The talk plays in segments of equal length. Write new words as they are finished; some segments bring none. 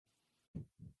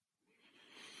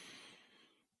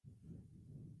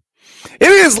It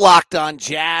is Locked On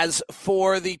Jazz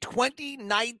for the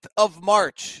 29th of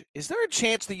March. Is there a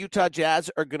chance the Utah Jazz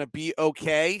are going to be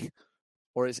okay?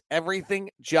 Or is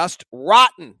everything just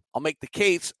rotten? I'll make the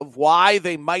case of why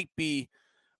they might be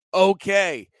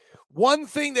okay. One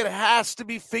thing that has to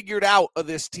be figured out of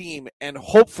this team, and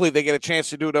hopefully they get a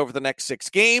chance to do it over the next 6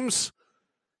 games,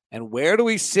 and where do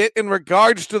we sit in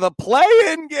regards to the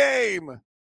play-in game?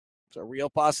 It's a real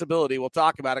possibility. We'll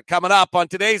talk about it coming up on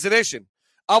today's edition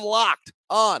of Locked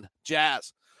On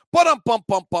Jazz. Pow.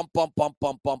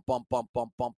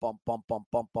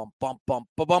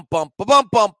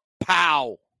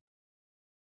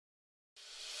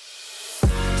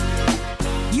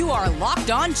 You are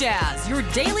Locked On Jazz, your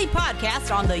daily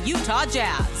podcast on the Utah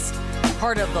Jazz.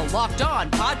 Part of the Locked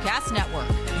On Podcast Network,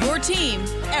 your team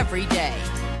every day.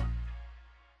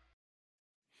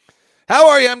 How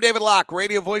are you? I'm David Locke,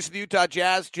 radio voice of the Utah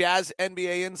Jazz, Jazz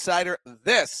NBA insider.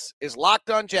 This is Locked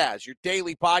On Jazz, your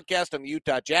daily podcast on the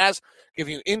Utah Jazz,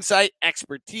 giving you insight,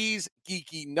 expertise,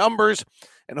 geeky numbers,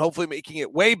 and hopefully making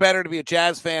it way better to be a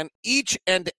Jazz fan each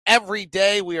and every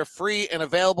day. We are free and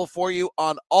available for you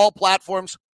on all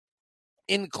platforms,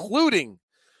 including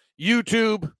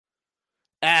YouTube,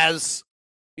 as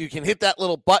you can hit that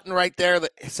little button right there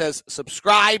that says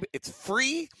subscribe. It's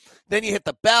free. Then you hit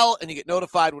the bell and you get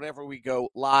notified whenever we go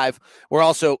live. We're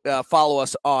also follow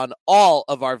us on all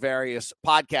of our various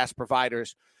podcast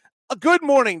providers. A good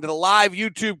morning to the live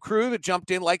YouTube crew that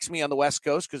jumped in, likes me on the West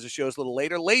Coast because the show's a little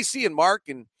later. Lacey and Mark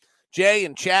and Jay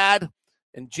and Chad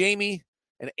and Jamie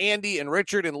and Andy and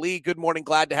Richard and Lee. Good morning.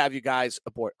 Glad to have you guys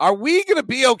aboard. Are we going to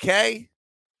be okay?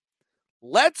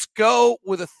 Let's go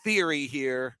with a theory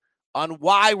here on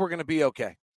why we're going to be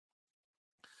okay.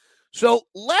 So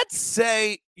let's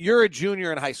say you're a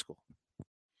junior in high school.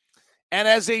 And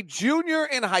as a junior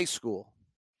in high school,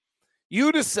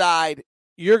 you decide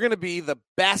you're going to be the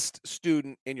best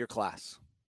student in your class.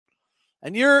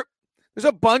 And there's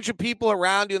a bunch of people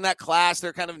around you in that class.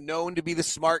 They're kind of known to be the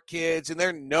smart kids, and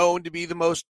they're known to be the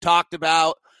most talked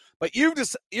about. But you're going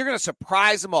to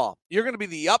surprise them all. You're going to be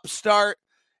the upstart,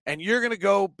 and you're going to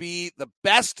go be the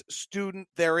best student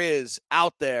there is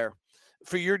out there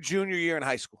for your junior year in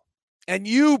high school. And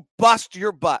you bust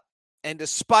your butt. And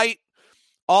despite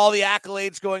all the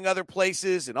accolades going other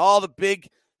places and all the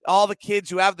kids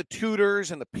who have the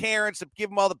tutors and the parents that give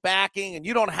them all the backing, and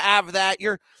you don't have that,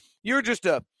 you're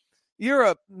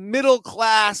a middle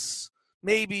class,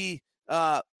 maybe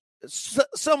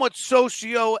somewhat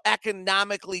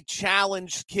socioeconomically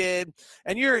challenged kid,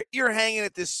 and you're hanging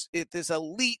at this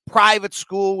elite private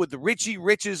school with the Richie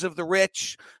Riches of the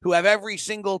rich who have every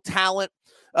single talent,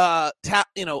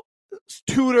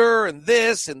 tutor and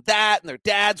this and that, and their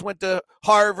dads went to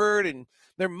Harvard and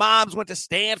their moms went to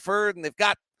Stanford, and they've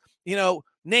got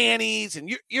nannies,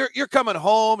 and you're coming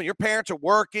home and your parents are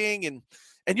working, and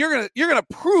you're gonna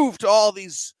prove to all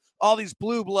these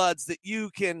blue bloods that you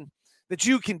can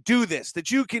do this, that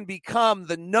you can become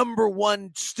the number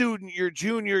one student your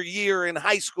junior year in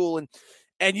high school,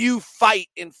 and you fight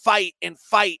and fight and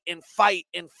fight and fight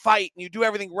and fight, and you do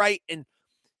everything right, and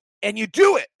you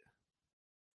do it.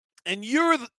 And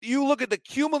you look at the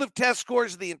cumulative test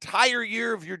scores of the entire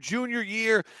year of your junior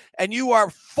year, and you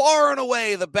are far and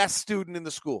away the best student in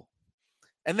the school.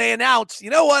 And they announce,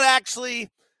 you know what, actually,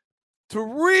 to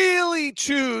really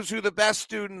choose who the best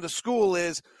student in the school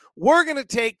is, we're going to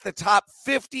take the top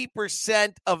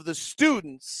 50% of the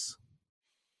students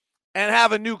and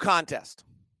have a new contest.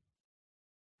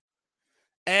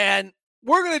 And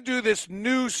we're going to do this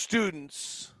new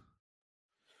students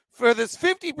for this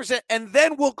 50%, and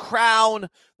then we'll crown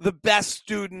the best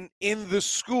student in the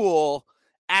school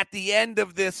at the end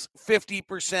of this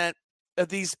 50% of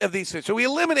these. So we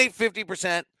eliminate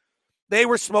 50%. They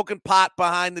were smoking pot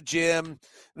behind the gym.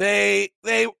 They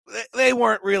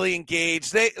weren't really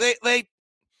engaged. They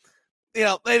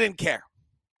didn't care.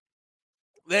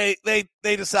 They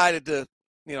decided to,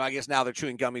 I guess now they're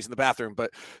chewing gummies in the bathroom.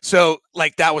 But so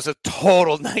that was a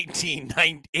total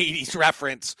 1980s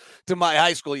reference to my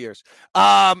high school years.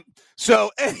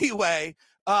 So anyway,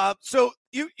 so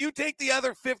you take the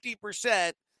other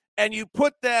 50% and you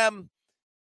put them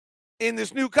in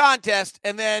this new contest,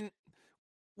 and then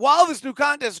while this new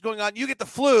contest is going on, you get the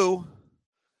flu,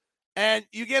 and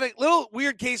you get a little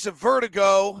weird case of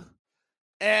vertigo,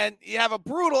 and you have a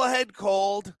brutal head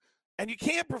cold, and you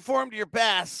can't perform to your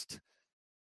best,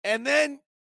 and then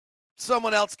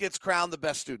someone else gets crowned the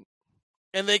best student.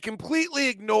 And they completely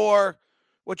ignore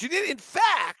what you did. In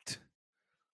fact,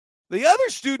 the other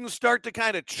students start to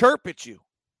kind of chirp at you.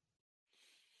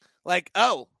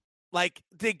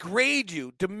 Degrade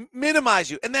you, to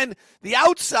minimize you. And then the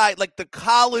outside, the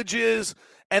colleges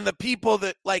and the people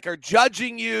that like are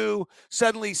judging you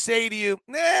suddenly say to you,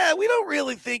 nah, we don't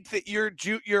really think that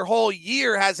your whole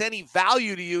year has any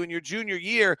value to you in your junior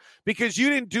year because you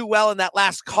didn't do well in that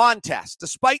last contest,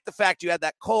 despite the fact you had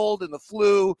that cold and the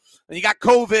flu and you got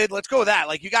COVID. Let's go with that.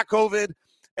 Like you got COVID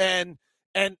and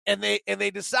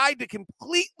they decide to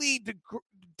completely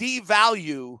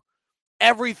devalue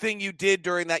everything you did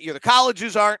during that year. The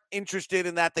colleges aren't interested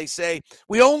in that. They say,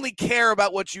 we only care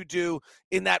about what you do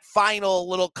in that final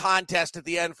little contest at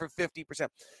the end for 50%.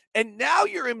 And now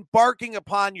you're embarking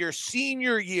upon your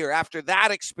senior year after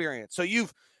that experience. So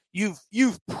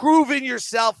you've proven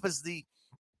yourself as the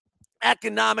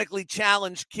economically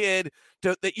challenged kid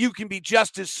that you can be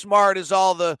just as smart as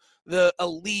all the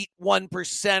elite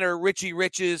 1%er Richie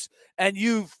Riches, and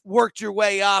you've worked your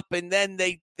way up, and then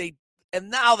and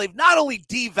now they've not only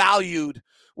devalued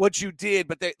what you did,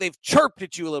 but they've chirped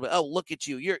at you a little bit. Oh, look at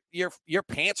you! Your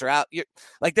pants are out.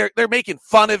 They're making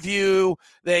fun of you.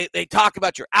 They talk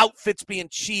about your outfits being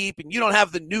cheap, and you don't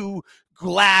have the new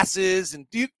glasses, and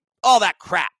all that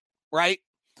crap, right?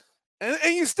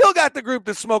 And you still got the group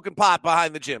that's smoking pot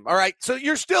behind the gym. All right, so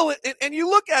you're still, and you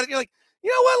look at it, you're like, you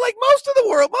know what? Like most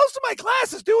of my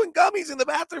class is doing gummies in the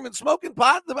bathroom and smoking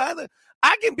pot in the bathroom.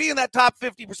 I can be in that top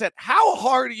 50%. How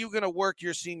hard are you going to work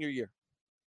your senior year?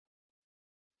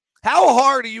 How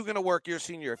hard are you going to work your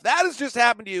senior year? If that has just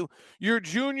happened to you your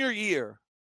junior year,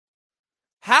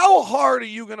 how hard are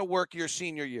you going to work your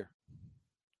senior year?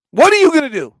 What are you going to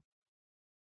do?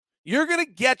 You're going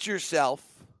to get yourself.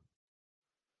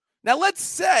 Now, let's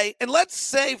say,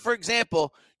 for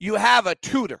example, you have a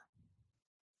tutor.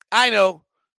 I know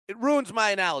it ruins my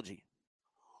analogy.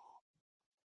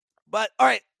 But, all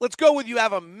right, let's go with you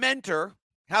have a mentor.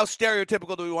 How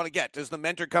stereotypical do we want to get? Does the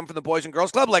mentor come from the Boys and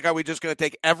Girls Club? Like, are we just going to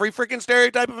take every freaking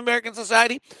stereotype of American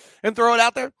society and throw it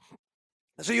out there?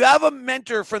 So you have a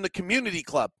mentor from the community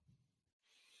club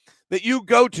that you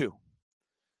go to.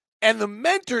 And the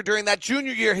mentor during that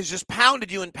junior year has just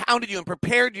pounded you and pounded you and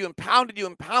prepared you and pounded you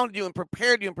and pounded you and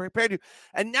prepared you and prepared you.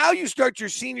 And now you start your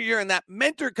senior year and that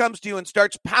mentor comes to you and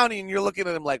starts pounding and you're looking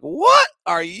at him like, what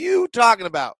are you talking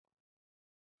about?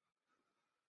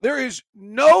 There is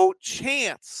no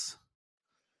chance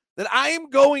that I am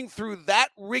going through that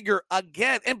rigor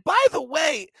again. And by the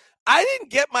way, I didn't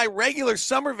get my regular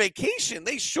summer vacation.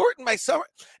 They shortened my summer.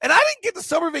 And I didn't get the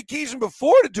summer vacation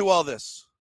before to do all this.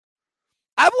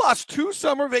 I've lost 2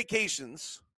 summer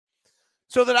vacations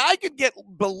so that I could get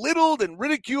belittled and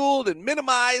ridiculed and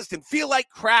minimized and feel like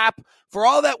crap for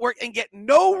all that work and get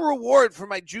no reward for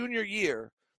my junior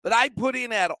year that I put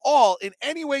in at all in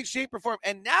any way, shape, or form.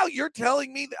 And now you're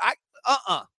telling me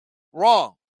that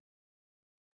wrong.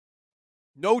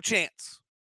 No chance.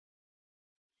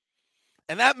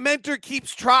 And that mentor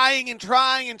keeps trying and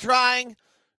trying and trying.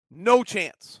 No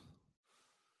chance.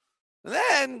 And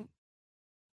then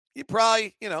you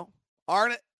probably,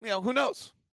 aren't it? Who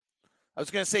knows? I was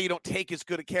going to say you don't take as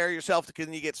good a care of yourself because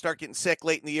then you start getting sick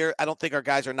late in the year. I don't think our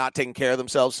guys are not taking care of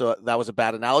themselves, so that was a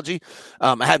bad analogy.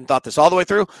 I hadn't thought this all the way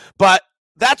through, but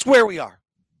that's where we are.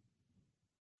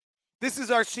 This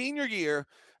is our senior year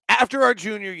after our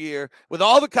junior year, with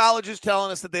all the colleges telling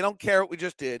us that they don't care what we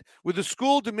just did, with the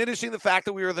school diminishing the fact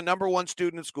that we were the number 1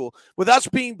 student in school, with us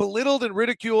being belittled and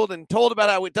ridiculed and told about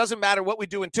how it doesn't matter what we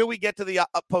do until we get to the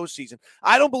postseason.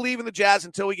 I don't believe in the Jazz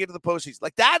until we get to the postseason.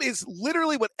 Like, that is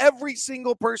literally what every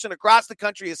single person across the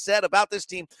country has said about this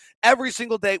team every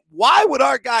single day. Why would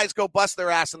our guys go bust their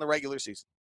ass in the regular season?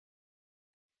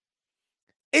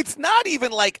 It's not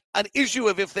even like an issue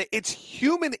of it's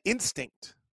human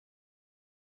instinct.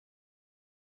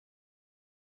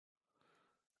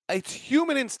 It's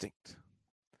human instinct.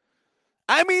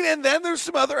 I mean, and then there's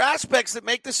some other aspects that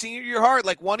make the senior year hard.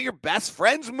 Like one of your best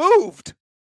friends moved,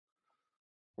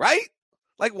 right?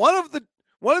 Like one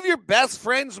of your best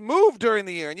friends moved during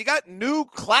the year, and you got new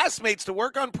classmates to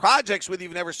work on projects with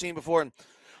you've never seen before. And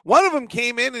one of them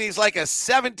came in, and he's like a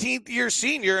 17th year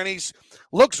senior, and he's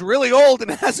looks really old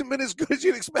and hasn't been as good as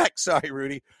you'd expect. Sorry,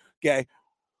 Rudy. Okay.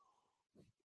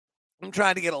 I'm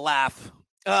trying to get a laugh.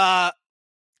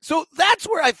 So that's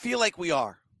where I feel like we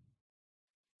are.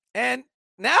 And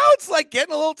now it's like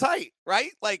getting a little tight, right?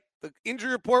 Like the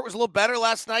injury report was a little better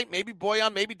last night. Maybe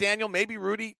Bojan, maybe Daniel, maybe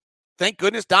Rudy. Thank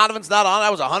goodness Donovan's not on. I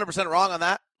was 100% wrong on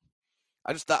that.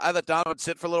 I thought Donovan would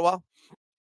sit for a little while.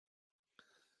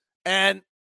 And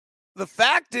the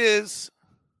fact is,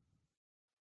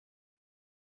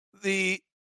 they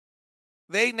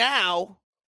now,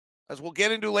 as we'll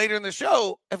get into later in the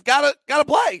show, have got to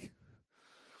play.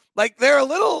 Like they're a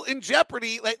little in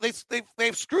jeopardy. Like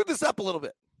they've screwed this up a little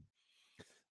bit.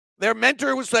 Their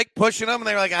mentor was like pushing them, and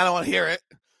they were like, "I don't want to hear it."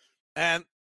 And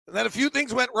And then a few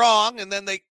things went wrong, and then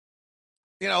they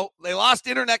lost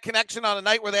internet connection on a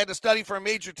night where they had to study for a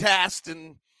major test,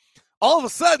 and all of a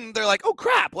sudden they're like, oh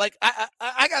crap, like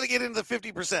I got to get into the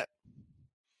 50%.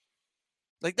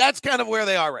 Like that's kind of where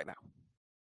they are right now.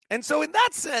 And so in that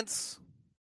sense,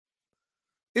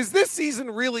 is this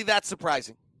season really that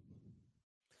surprising?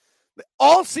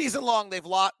 All season long they've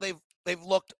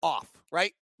looked off,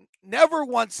 right? Never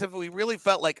once have we really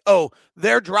felt like, oh,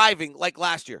 they're driving like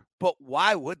last year. But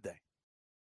why would they?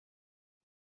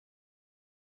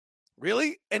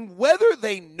 Really? And whether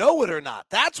they know it or not,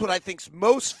 that's what I think's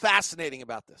most fascinating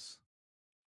about this.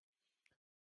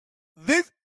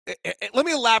 Let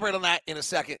me elaborate on that in a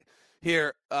second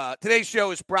here. Today's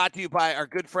show is brought to you by our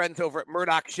good friends over at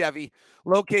Murdoch Chevy,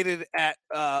 located at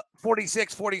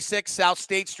 4646 South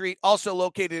State Street, also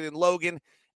located in Logan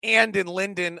and in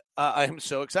Linden. I am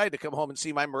so excited to come home and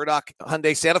see my Murdoch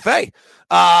Hyundai Santa Fe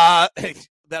that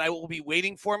I will be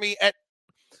waiting for me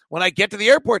when I get to the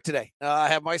airport today. I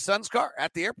have my son's car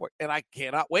at the airport, and I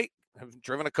cannot wait. I've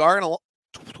driven a car in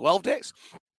 12 days.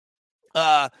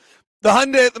 The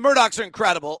Murdochs are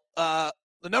incredible.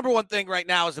 The number one thing right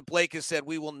now is that Blake has said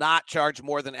we will not charge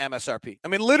more than MSRP. I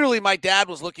mean, literally, my dad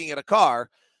was looking at a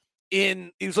car.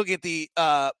 He was looking at the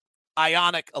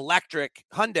Ioniq electric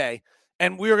Hyundai,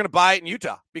 and we were going to buy it in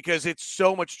Utah because it's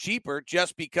so much cheaper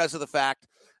just because of the fact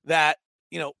that,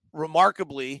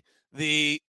 remarkably,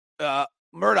 the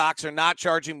Murdochs are not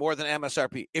charging more than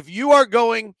MSRP. If you are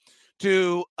going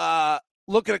to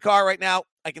look at a car right now,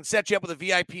 I can set you up with a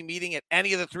VIP meeting at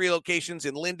any of the 3 locations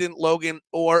in Linden, Logan,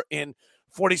 or in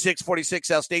 4646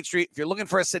 South State Street. If you're looking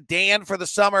for a sedan for the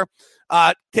summer,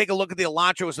 take a look at the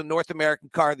Elantra. It was the North American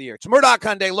Car of the Year. It's Murdoch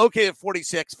Hyundai, located at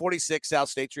 4646 South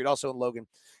State Street, also in Logan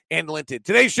and Linden.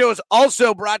 Today's show is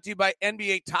also brought to you by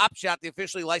NBA Top Shot, the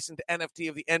officially licensed NFT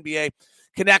of the NBA.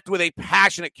 Connect with a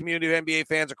passionate community of NBA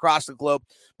fans across the globe.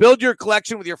 Build your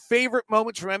collection with your favorite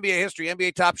moments from NBA history.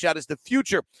 NBA Top Shot is the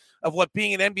future of what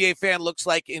being an NBA fan looks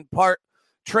like, in part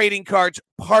trading cards,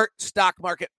 part stock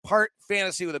market, part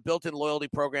fantasy with a built-in loyalty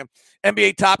program.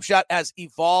 NBA Top Shot has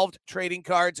evolved trading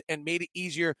cards and made it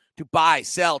easier to buy,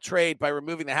 sell, trade by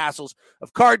removing the hassles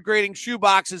of card grading, shoe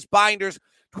boxes, binders.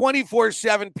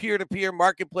 24/7 peer-to-peer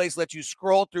marketplace lets you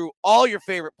scroll through all your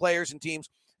favorite players and teams,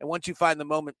 and once you find the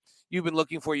moment you've been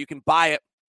looking for, you can buy it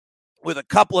with a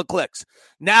couple of clicks.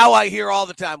 Now I hear all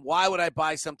the time, why would I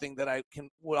buy something that I can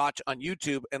watch on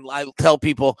YouTube? And I tell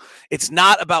people it's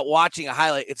not about watching a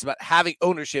highlight. It's about having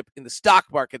ownership in the stock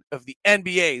market of the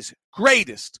NBA's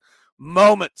greatest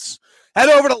moments. Head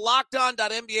over to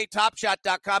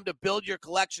lockedon.nbatopshot.com to build your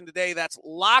collection today. That's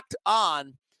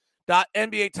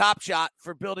lockedon.nbatopshot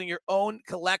for building your own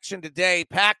collection today.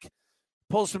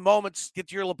 Pull some moments, get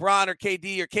to your LeBron or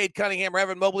KD or Cade Cunningham or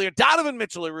Evan Mobley or Donovan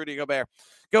Mitchell or Rudy Gobert.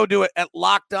 Go do it at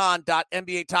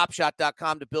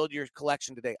lockedon.nbatopshot.com to build your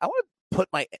collection today. I want to put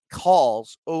my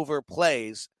calls over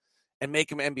plays and make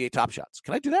them NBA Top Shots.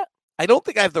 Can I do that? I don't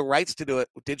think I have the rights to do it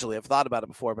digitally. I've thought about it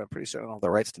before, but I'm pretty sure I don't have the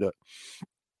rights to do it.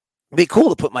 It'd be cool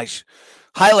to put my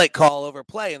highlight call over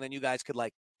play, and then you guys could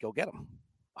go get them.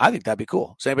 I think that'd be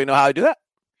cool. Does anybody know how I do that?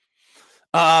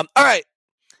 All right.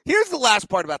 Here's the last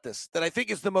part about this that I think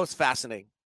is the most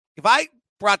fascinating. If I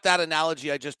brought that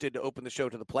analogy I just did to open the show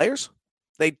to the players,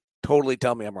 they totally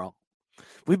tell me I'm wrong.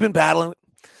 We've been battling.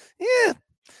 Yeah.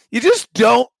 You just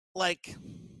don't it's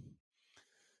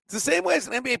the same way as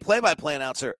an NBA play-by-play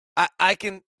announcer. I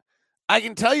can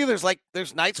tell you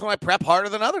there's nights when I prep harder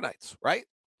than other nights, right?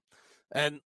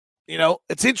 And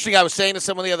it's interesting. I was saying to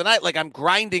someone the other night, I'm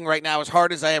grinding right now as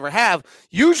hard as I ever have.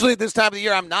 Usually at this time of the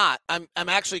year, I'm not. I'm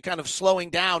actually kind of slowing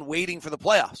down, waiting for the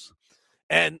playoffs.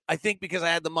 And I think because I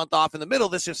had the month off in the middle,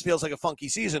 this just feels like a funky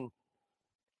season.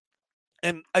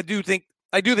 And I do think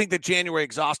that January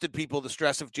exhausted people. The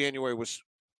stress of January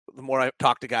the more I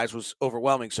talked to guys, was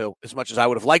overwhelming. So as much as I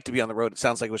would have liked to be on the road, it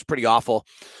sounds like it was pretty awful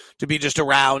to be just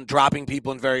around dropping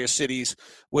people in various cities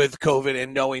with COVID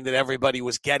and knowing that everybody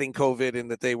was getting COVID and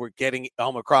that they were getting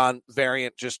Omicron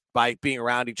variant just by being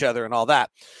around each other and all that.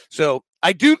 So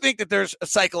I do think that there's a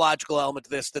psychological element to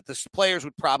this that the players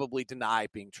would probably deny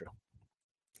being true.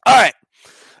 All right.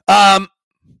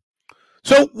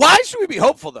 So why should we be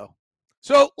hopeful, though?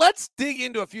 So let's dig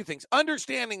into a few things,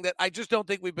 understanding that I just don't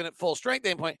think we've been at full strength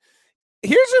aim point.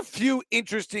 Here's a few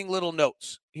interesting little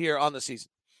notes here on the season.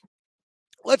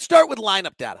 Let's start with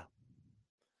lineup data.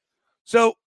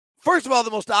 So first of all,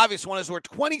 the most obvious one is we're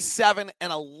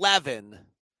 27-11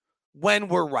 when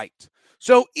we're right.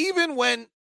 So even when,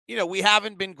 we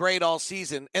haven't been great all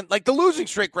season, and the losing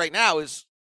streak right now is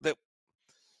that,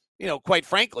 quite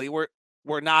frankly, we're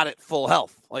we're not at full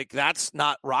health. Like, that's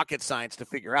not rocket science to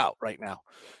figure out right now.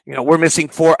 We're missing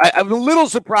 4. I'm a little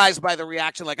surprised by the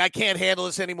reaction. Like, I can't handle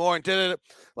this anymore. And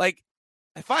like,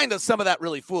 I find that some of that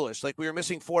really foolish. Like, we were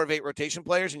missing 4 of 8 rotation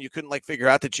players, and you couldn't figure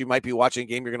out that you might be watching a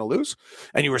game you're going to lose,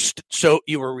 and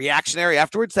you were reactionary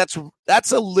afterwards.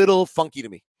 That's a little funky to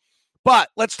me. But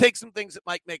let's take some things that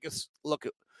might make us look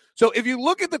at. So if you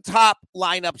look at the top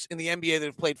lineups in the NBA that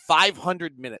have played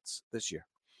 500 minutes this year,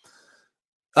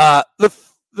 the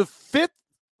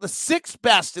sixth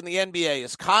best in the NBA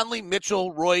is Conley,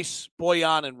 Mitchell, Royce,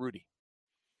 Bojan, and Rudy.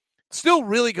 Still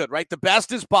really good, right? The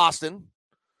best is Boston.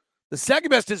 The second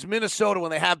best is Minnesota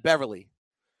when they have Beverly.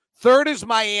 Third is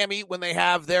Miami when they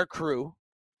have their crew.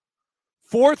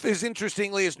 Fourth is,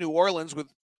 interestingly, is New Orleans with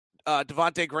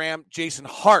Devontae Graham, Jason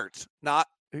Hart,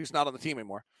 who's not on the team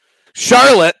anymore.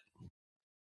 Charlotte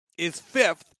is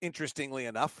fifth, interestingly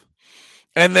enough,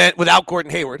 and then without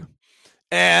Gordon Hayward.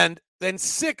 And then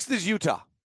sixth is Utah.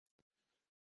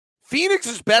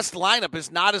 Phoenix's best lineup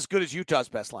is not as good as Utah's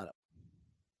best lineup.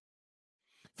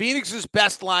 Phoenix's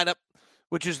best lineup,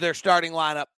 which is their starting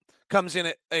lineup, comes in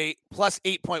at a plus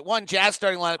 8.1. Jazz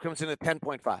starting lineup comes in at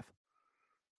 10.5.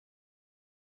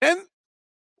 And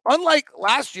unlike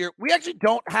last year, we actually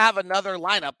don't have another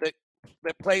lineup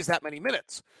that plays that many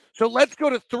minutes. So let's go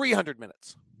to 300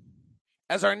 minutes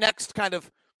as our next kind of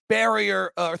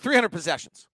barrier, or 300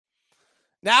 possessions.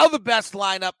 Now the best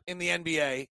lineup in the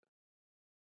NBA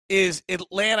is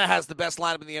Atlanta has the best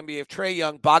lineup in the NBA of Trae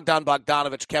Young, Bogdan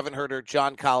Bogdanović, Kevin Huerter,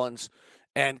 John Collins,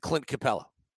 and Clint Capella.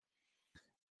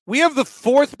 We have the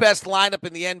fourth best lineup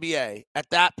in the NBA at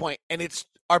that point, and it's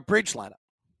our bridge lineup.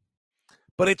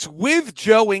 But it's with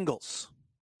Joe Ingles.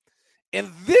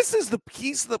 And this is the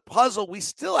piece of the puzzle we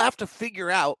still have to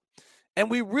figure out, and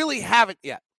we really haven't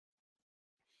yet.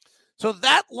 So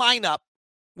that lineup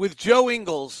with Joe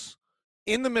Ingles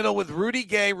in the middle with Rudy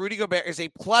Gay, Rudy Gobert is a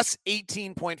plus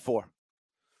 18.4.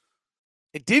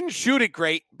 It didn't shoot it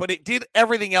great, but it did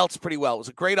everything else pretty well. It was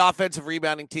a great offensive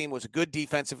rebounding team. It was a good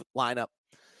defensive lineup.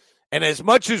 And as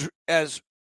much as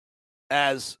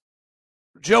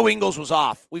Joe Ingles was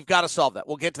off, we've got to solve that.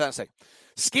 We'll get to that in a second.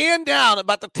 Scan down,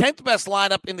 about the 10th best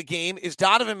lineup in the game is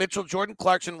Donovan Mitchell, Jordan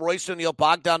Clarkson, Royce O'Neal,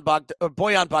 Bojan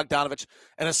Bogdanović,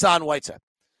 and Hassan Whiteside.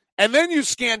 And then you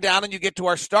scan down and you get to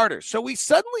our starters. So we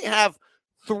suddenly have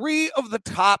 3 of the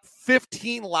top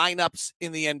 15 lineups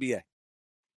in the NBA.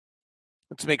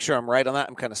 Let's make sure I'm right on that.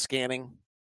 I'm kind of scanning.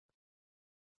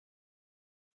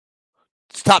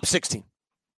 It's top 16.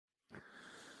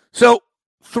 So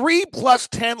 3 plus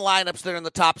 10 lineups that are in the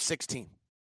top 16.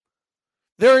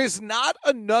 There is not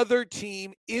another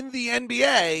team in the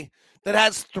NBA that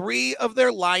has 3 of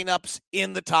their lineups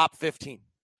in the top 15.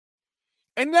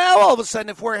 And now all of a sudden,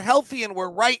 if we're healthy and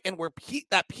we're right and we're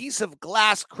that piece of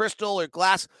glass crystal or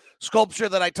glass sculpture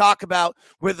that I talk about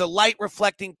with the light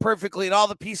reflecting perfectly and all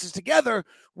the pieces together,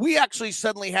 we actually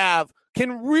suddenly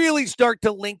can really start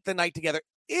to link the night together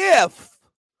if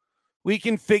we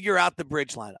can figure out the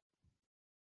bridge lineup.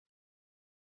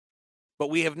 But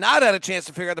we have not had a chance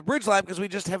to figure out the bridge lineup because we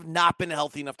just have not been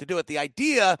healthy enough to do it. The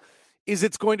idea is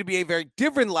it's going to be a very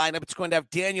different lineup. It's going to have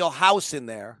Daniel House in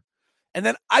there. And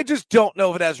then I just don't know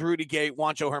if it has Rudy Gay,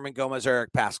 Juancho Hernan-Gomez, or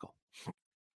Eric Paschall.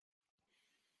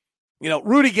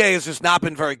 Rudy Gay has just not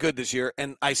been very good this year.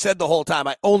 And I said the whole time,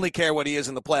 I only care what he is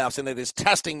in the playoffs, and it is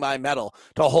testing my mettle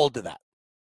to hold to that.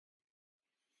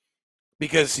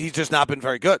 Because he's just not been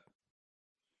very good.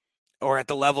 Or at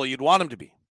the level you'd want him to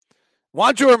be.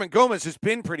 Juancho Hernan-Gomez has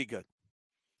been pretty good.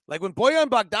 Like when Bojan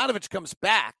Bogdanović comes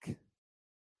back,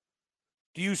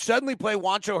 do you suddenly play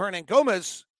Juancho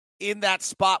Hernan-Gomez in that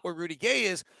spot where Rudy Gay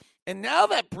is? And now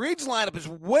that bridge lineup is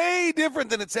way different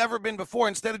than it's ever been before.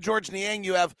 Instead of George Niang,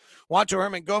 you have Juancho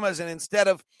Hernan-Gomez, and instead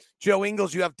of Joe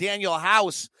Ingles, you have Daniel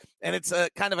House. And it's a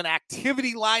kind of an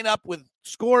activity lineup with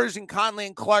scorers in Conley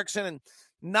and Clarkson and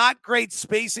not great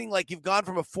spacing. Like you've gone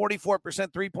from a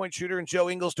 44% three-point shooter in Joe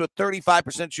Ingles to a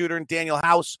 35% shooter in Daniel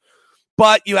House.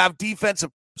 But you have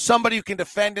defensive, somebody who can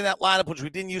defend in that lineup, which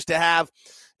we didn't used to have.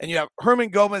 And you have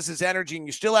Hernan-Gomez's energy, and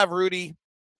you still have Rudy.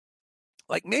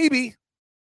 Like maybe,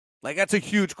 like that's a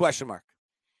huge question mark.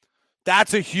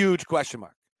 That's a huge question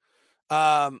mark.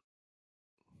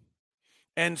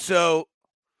 And so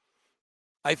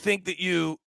I think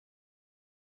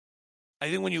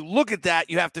when you look at that,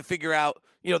 you have to figure out,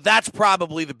 that's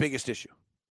probably the biggest issue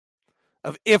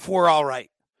of if we're all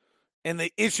right. And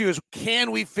the issue is,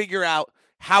 can we figure out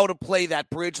how to play that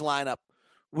bridge lineup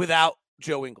without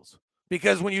Joe Ingles?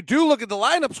 Because when you do look at the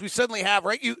lineups, we suddenly have,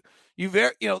 right,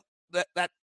 that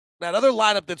other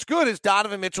lineup that's good is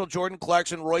Donovan Mitchell, Jordan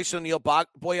Clarkson, Royce O'Neal,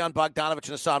 Bojan Bogdanović, and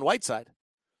Hassan Whiteside.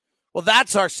 Well,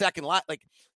 that's our second line.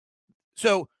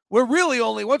 So we're really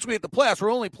only, once we hit the playoffs,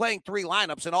 we're only playing 3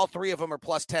 lineups, and all 3 of them are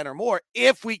plus 10 or more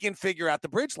if we can figure out the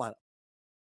bridge lineup.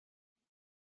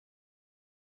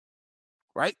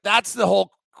 Right? That's the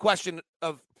whole question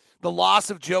of the loss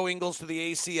of Joe Ingles to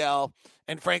the ACL,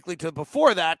 and frankly,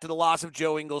 before that, to the loss of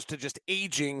Joe Ingles to just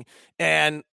aging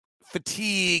and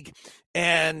fatigue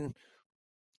and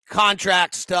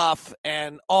contract stuff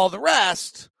and all the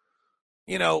rest.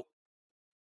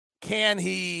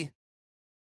 Can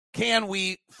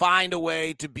we find a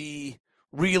way to be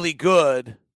really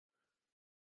good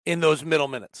in those middle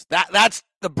minutes? That's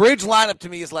the bridge lineup to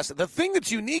me is less. The thing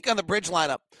that's unique on the bridge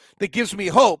lineup that gives me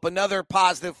hope, another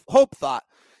positive hope thought,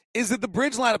 is that the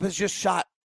bridge lineup has just shot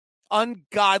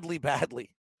ungodly badly.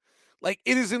 It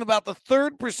is in about the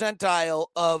 3rd percentile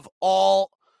of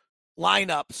all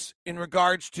lineups in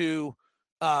regards to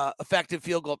effective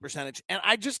field goal percentage. And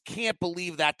I just can't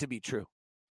believe that to be true.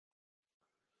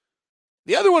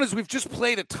 The other one is we've just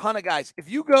played a ton of guys. If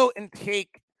you go and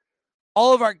take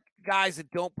all of our guys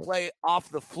that don't play off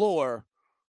the floor,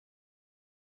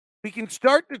 we can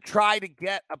start to try to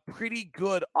get a pretty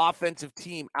good offensive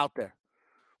team out there.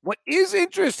 What is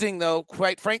interesting, though,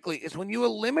 quite frankly, is when you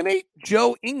eliminate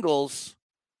Joe Ingles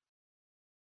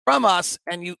from us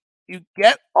and you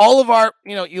get all of our,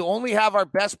 you only have our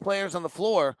best players on the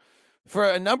floor for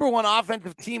a number 1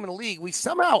 offensive team in the league, we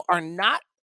somehow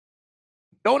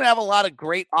don't have a lot of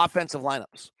great offensive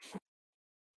lineups.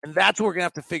 And that's what we're going to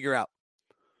have to figure out.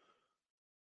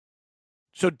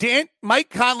 So Mike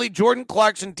Conley, Jordan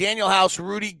Clarkson, Daniel House,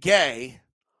 Rudy Gay,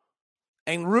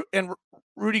 and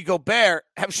Rudy Gobert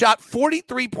have shot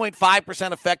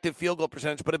 43.5% effective field goal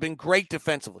percentage, but have been great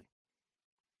defensively.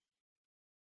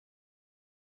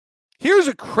 Here's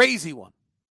a crazy one.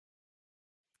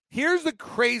 Here's the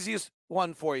craziest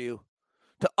one for you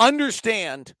to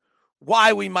understand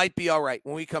why we might be all right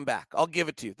when we come back. I'll give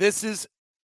it to you.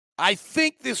 I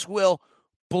think this will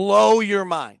blow your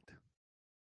mind.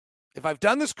 If I've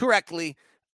done this correctly,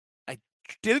 I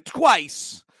did it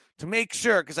twice to make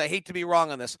sure, because I hate to be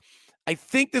wrong on this. I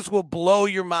think this will blow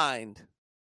your mind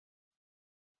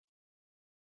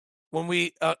when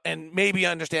we and maybe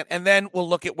understand. And then we'll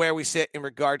look at where we sit in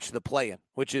regards to the play-in,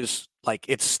 which is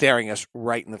it's staring us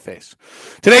right in the face.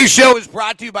 Today's show is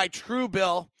brought to you by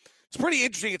Truebill. It's pretty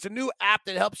interesting. It's a new app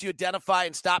that helps you identify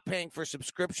and stop paying for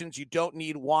subscriptions you don't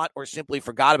need, want, or simply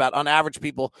forgot about. On average,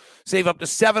 people save up to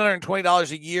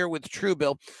 $720 a year with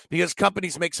Truebill because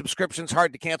companies make subscriptions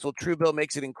hard to cancel. Truebill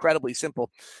makes it incredibly simple.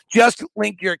 Just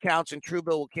link your accounts and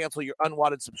Truebill will cancel your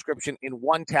unwanted subscription in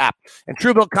one tap. And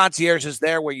Truebill Concierge is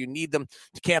there where you need them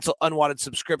to cancel unwanted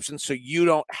subscriptions so you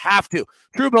don't have to.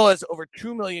 Truebill has over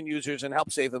 2 million users and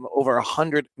helps save them over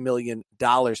 $100 million.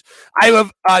 I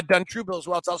have done Truebill as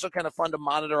well. It's also kind of fun to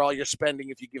monitor all your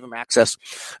spending if you give them access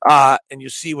and you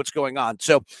see what's going on.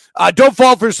 So don't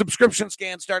fall for subscription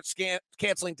scams. Start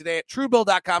canceling today at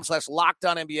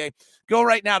Truebill.com/LockedOnNBA. Go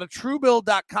right now to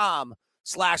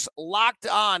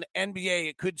Truebill.com/LockedOnNBA.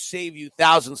 It could save you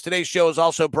thousands. Today's show is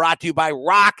also brought to you by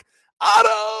Rock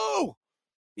Auto.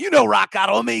 You know Rock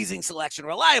Auto, amazing selection,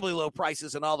 reliably low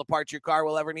prices, and all the parts your car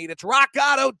will ever need. It's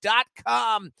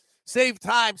RockAuto.com. Save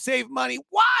time, save money.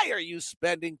 Why are you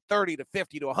spending 30 to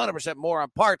 50 to 100% more on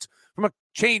parts from a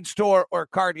chain store or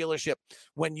car dealership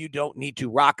when you don't need to?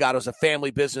 Rock Auto is a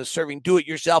family business serving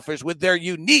do-it-yourselfers with their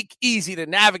unique,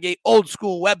 easy-to-navigate,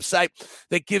 old-school website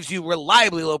that gives you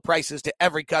reliably low prices to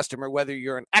every customer, whether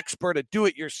you're an expert, a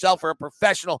do-it-yourselfer, a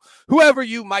professional, whoever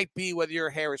you might be, whether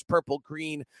your hair is purple,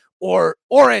 green, or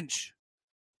orange,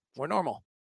 or normal.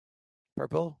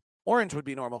 Purple, orange would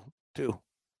be normal, too.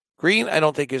 Green, I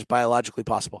don't think is biologically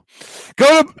possible.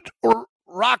 Go to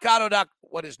RockAuto.com.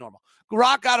 What is normal?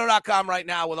 RockAuto.com right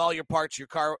now with all your parts, your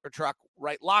car or truck,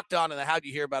 right? Locked on in the How'd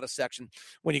You Hear About Us section.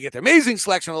 When you get there, amazing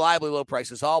selection, reliably low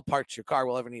prices, all parts your car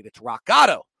will ever need. It's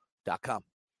RockAuto.com.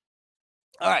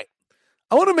 All right.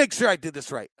 I want to make sure I did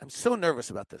this right. I'm so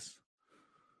nervous about this.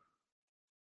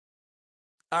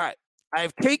 All right. I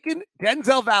have taken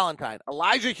Denzel Valentine,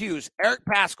 Elijah Hughes, Eric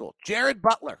Paschall, Jared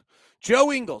Butler,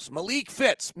 Joe Ingles, Malik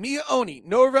Fitz, Mia Oni,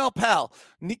 Norvell Pell,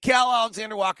 Nickeil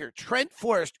Alexander-Walker, Trent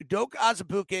Forrest, Udoka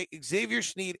Azubuike, Xavier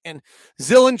Sneed, and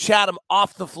Zillan Chatham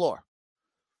off the floor.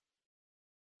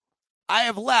 I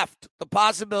have left the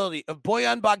possibility of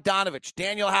Bojan Bogdanovic,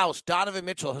 Daniel House, Donovan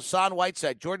Mitchell, Hassan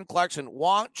Whiteside, Jordan Clarkson,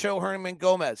 Juancho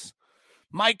Hernan-Gomez,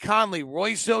 Mike Conley,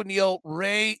 Royce O'Neal,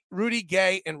 Rudy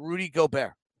Gay, and Rudy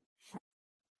Gobert.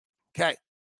 Okay.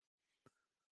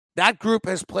 That group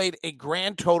has played a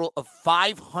grand total of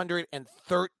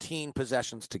 513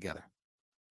 possessions together.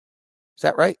 Is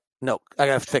that right? No, I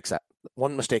got to fix that.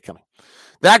 One mistake coming.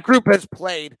 That group has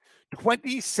played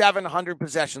 2,700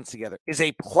 possessions together is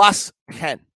a plus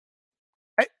 10.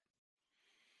 Right?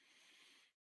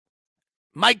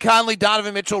 Mike Conley,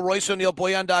 Donovan Mitchell, Royce O'Neal,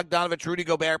 Bojan Bogdanovic, Rudy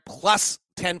Gobert, plus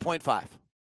 10.5.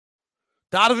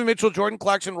 Donovan Mitchell, Jordan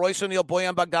Clarkson, Royce O'Neal,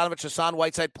 Bojan Bogdanovic, Hassan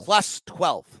Whiteside, plus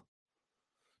 12.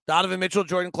 Donovan Mitchell,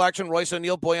 Jordan Clarkson, Royce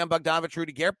O'Neal, Bojan Bogdanovic,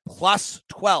 Rudy Gobert, plus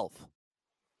 12.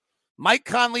 Mike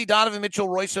Conley, Donovan Mitchell,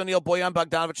 Royce O'Neal, Bojan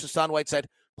Bogdanovic, Hassan Whiteside,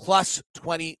 plus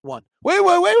 21. Wait.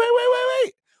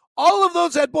 All of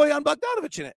those had Bojan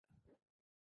Bogdanovic in it.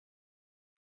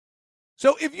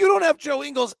 So if you don't have Joe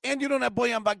Ingles and you don't have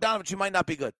Bojan Bogdanovic, you might not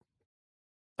be good.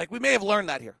 Like, we may have learned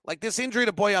that here. Like, this injury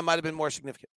to Bojan might have been more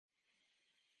significant.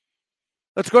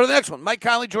 Let's go to the next one. Mike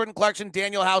Conley, Jordan Clarkson,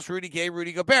 Daniel House, Rudy Gay,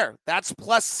 Rudy Gobert. That's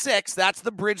plus 6. That's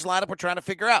the bridge lineup we're trying to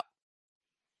figure out.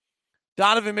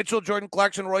 Donovan Mitchell, Jordan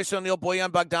Clarkson, Royce O'Neal, Bojan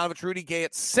Bogdanovic, Rudy Gay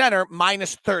at center,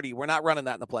 minus 30. We're not running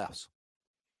that in the playoffs.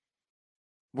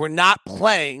 We're not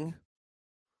playing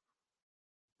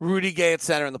Rudy Gay at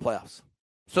center in the playoffs.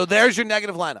 So there's your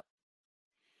negative lineup.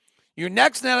 Your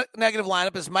next negative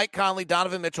lineup is Mike Conley,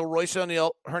 Donovan Mitchell, Royce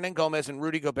O'Neal, Hernan Gomez, and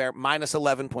Rudy Gobert, minus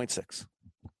 11.6.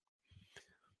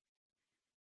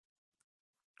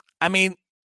 I mean,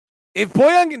 if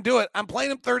Bojan can do it, I'm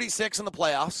playing him 36 in the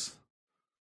playoffs.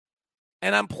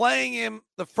 And I'm playing him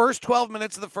the first 12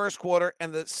 minutes of the first quarter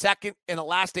and the second and the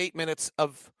last 8 minutes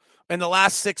and the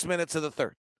last 6 minutes of the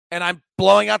third. And I'm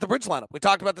blowing out the bridge lineup. We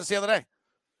talked about this the other day. If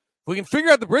we can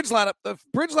figure out the bridge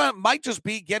lineup might just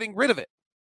be getting rid of it.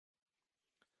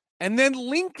 And then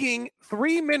linking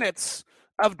 3 minutes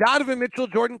of Donovan Mitchell,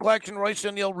 Jordan Clarkson, Royce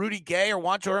O'Neal, Rudy Gay, or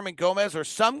Juancho Hernan Gomez, or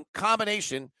some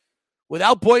combination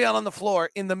without Bojan on the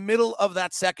floor in the middle of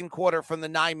that second quarter from the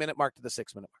 9-minute mark to the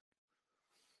 6-minute mark.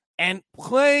 And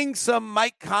playing some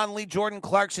Mike Conley, Jordan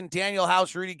Clarkson, Daniel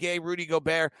House, Rudy Gay, Rudy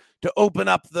Gobert to open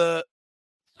up the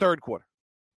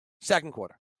second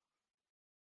quarter.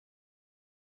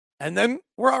 And then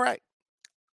we're all right.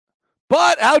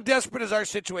 But how desperate is our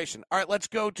situation? All right, let's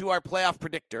go to our playoff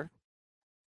predictor.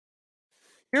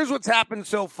 Here's what's happened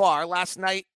so far. Last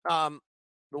night, the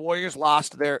Warriors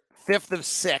lost their 5th of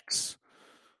 6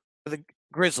 to the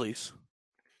Grizzlies.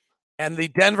 And the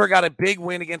Denver got a big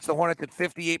win against the Hornets at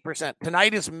 58%.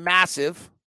 Tonight is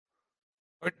massive.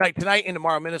 Tonight and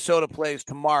tomorrow, Minnesota plays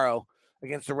tomorrow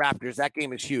against the Raptors. That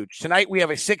game is huge. Tonight we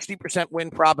have a 60% win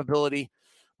probability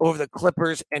over the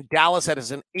Clippers, and Dallas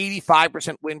has an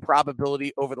 85% win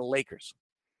probability over the Lakers.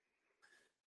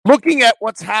 Looking at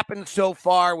what's happened so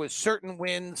far with certain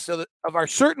wins, so that of our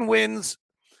certain wins,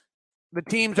 the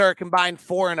teams are combined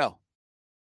 4-0.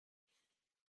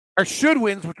 Our should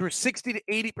wins, which were 60 to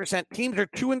 80%, teams are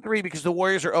 2-3 because the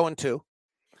Warriors are 0-2.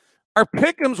 Our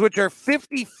pick'ems, which are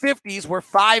 50-50s, were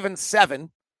 5-7.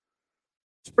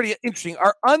 It's pretty interesting.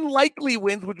 Our unlikely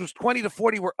wins, which was 20 to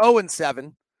 40, were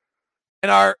 0-7. And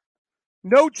our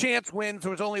no chance wins,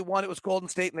 there was only one. It was Golden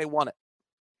State, and they won it.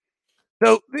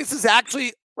 So this is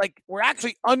actually, we're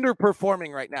actually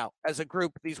underperforming right now as a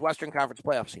group, these Western Conference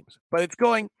playoff teams. But it's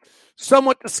going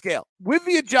somewhat to scale. With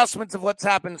the adjustments of what's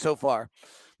happened so far,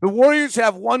 the Warriors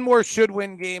have one more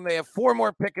should-win game. They have 4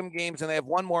 more pick-em games, and they have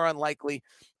 1 more unlikely.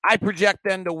 I project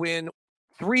them to win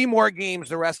 3 more games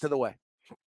the rest of the way.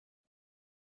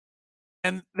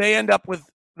 And they end up with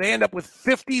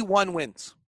 51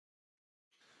 wins.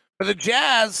 For the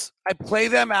Jazz, I play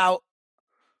them out,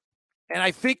 and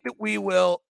I think that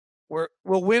we'll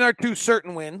win our 2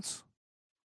 certain wins.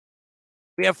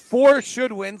 We have 4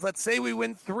 should wins. Let's say we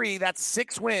win 3. That's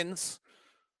 6 wins.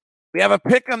 We have a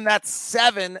pick'em that's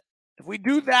 7. If we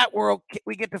do that,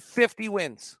 we get to 50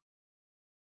 wins.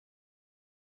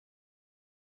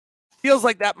 Feels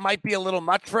like that might be a little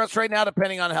much for us right now,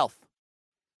 depending on health.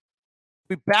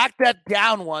 We back that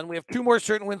down 1. We have 2 more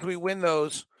certain wins. We win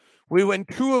those. We win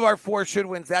 2 of our 4 should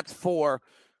wins. That's 4.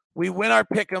 We win our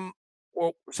pick'em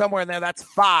or somewhere in there. That's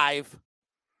 5.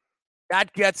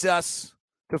 That gets us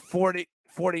to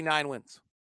 49 wins.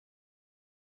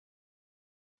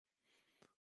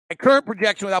 My current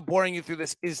projection, without boring you through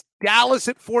this, is Dallas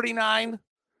at 49,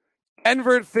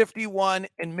 Denver at 51,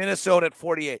 and Minnesota at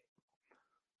 48.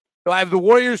 So I have the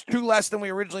Warriors 2 less than we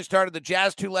originally started, the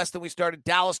Jazz 2 less than we started,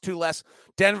 Dallas 2 less,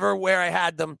 Denver where I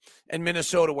had them, and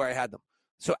Minnesota where I had them.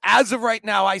 So as of right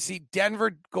now, I see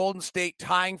Denver, Golden State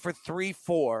tying for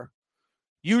 3-4,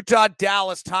 Utah,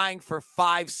 Dallas tying for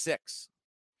 5-6,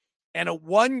 and a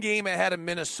 1 game ahead of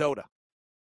Minnesota.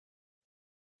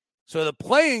 So the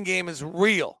playing game is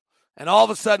real. And all of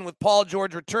a sudden, with Paul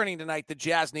George returning tonight, the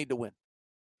Jazz need to win.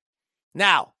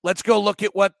 Now, let's go look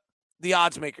at what the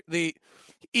odds maker, the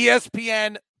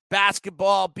ESPN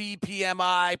basketball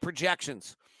BPMI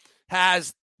projections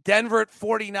has Denver at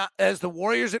 49, as the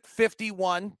Warriors at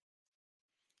 51,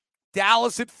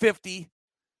 Dallas at 50,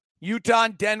 Utah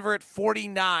and Denver at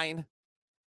 49,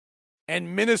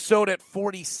 and Minnesota at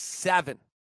 47.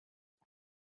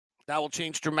 That will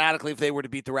change dramatically if they were to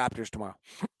beat the Raptors tomorrow.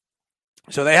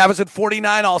 So they have us at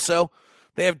 49 also.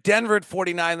 They have Denver at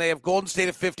 49. They have Golden State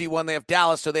at 51. They have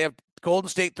Dallas. So they have Golden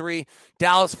State 3,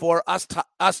 Dallas 4, us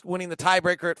winning the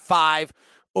tiebreaker at 5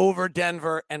 over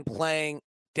Denver and playing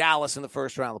Dallas in the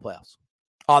first round of the playoffs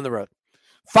on the road.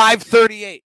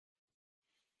 538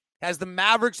 has the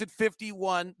Mavericks at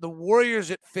 51, the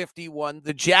Warriors at 51,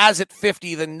 the Jazz at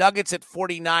 50, the Nuggets at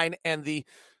 49, and the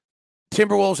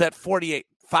Timberwolves at 48.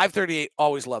 538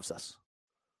 always loves us.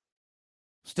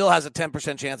 Still has a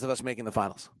 10% chance of us making the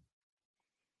finals.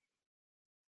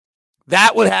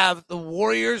 That would have the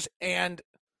Warriors and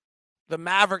the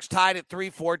Mavericks tied at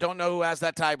 3-4. Don't know who has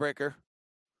that tiebreaker.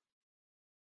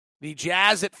 The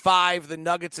Jazz at 5, the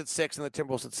Nuggets at 6, and the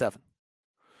Timberwolves at 7.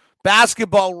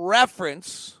 Basketball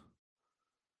Reference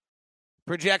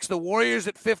projects the Warriors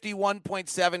at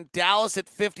 51.7, Dallas at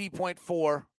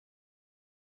 50.4,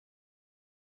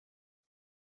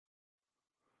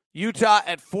 Utah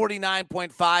at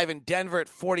 49.5, and Denver at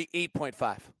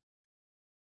 48.5.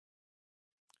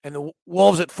 And the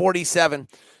Wolves at 47.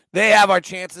 They have our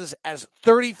chances as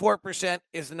 34%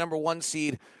 is the number 1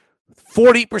 seed,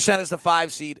 40% is the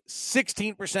 5 seed,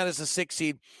 16% is the 6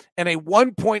 seed, and a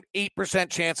 1.8%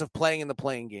 chance of playing in the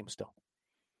playing game still.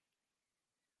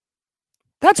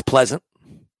 That's pleasant.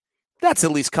 That's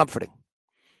at least comforting.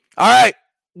 All right,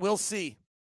 we'll see.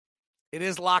 It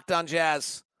is Locked On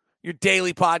Jazz, your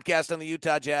daily podcast on the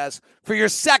Utah Jazz. For your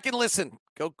second listen,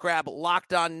 go grab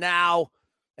Locked On Now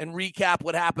and recap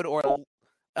what happened in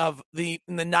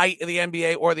the night of the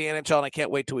NBA or the NHL, and I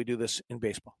can't wait till we do this in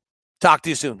baseball. Talk to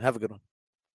you soon. Have a good one.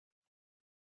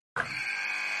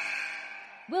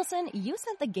 Wilson, you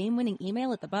sent the game-winning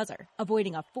email at the buzzer,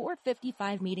 avoiding a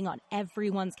 4:55 meeting on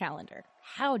everyone's calendar.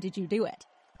 How did you do it?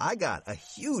 I got a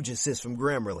huge assist from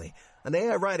Grammarly, an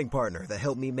AI writing partner that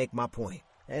helped me make my point.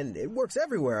 And it works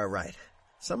everywhere I write.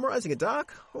 Summarizing a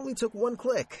doc only took 1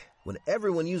 click. When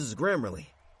everyone uses Grammarly,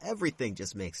 everything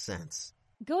just makes sense.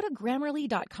 Go to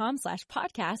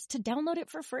Grammarly.com/podcast to download it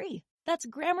for free. That's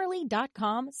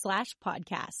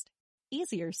Grammarly.com/podcast.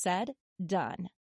 Easier said, done.